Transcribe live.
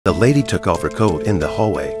The lady took off her coat in the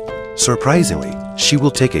hallway. Surprisingly, she will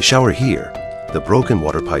take a shower here. The broken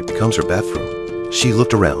water pipe becomes her bathroom. She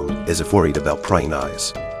looked around as if worried about prying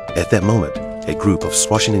eyes. At that moment, a group of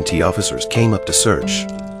Washington T officers came up to search.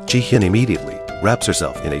 Ji-hyun immediately wraps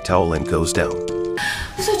herself in a towel and goes down.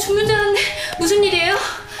 무서워 죽는 줄 알았네. 무슨 일이에요?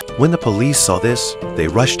 When the police saw this, they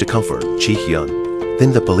rushed to comfort Ji-hyun.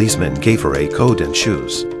 Then the policeman gave her a coat and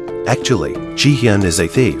shoes. Actually, Ji-hyun is a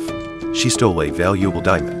thief. She stole a valuable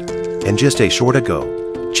diamond. And just a short ago,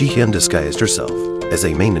 Ji-hyun disguised herself as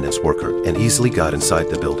a maintenance worker and easily got inside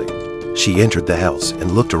the building. She entered the house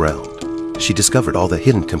and looked around. She discovered all the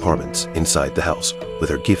hidden compartments inside the house with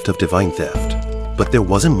her gift of divine theft. But there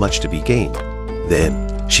wasn't much to be gained.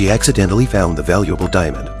 Then, she accidentally found the valuable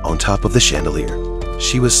diamond on top of the chandelier.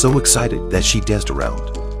 She was so excited that she danced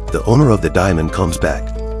around. The owner of the diamond comes back.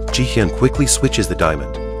 Ji-hyun quickly switches the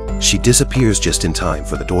diamond. She disappears just in time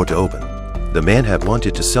for the door to open. The man had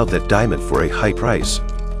wanted to sell that diamond for a high price.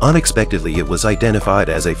 Unexpectedly, it was identified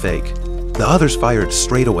as a fake. The others fired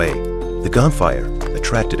straight away. The gunfire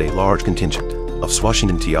attracted a large contingent of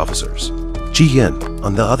Washington T officers. Ji-hyun,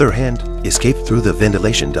 on the other hand, escaped through the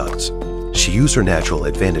ventilation ducts. She used her natural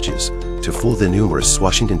advantages to fool the numerous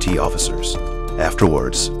Washington T officers.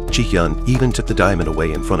 Afterwards, Ji-hyun even took the diamond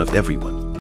away in front of everyone.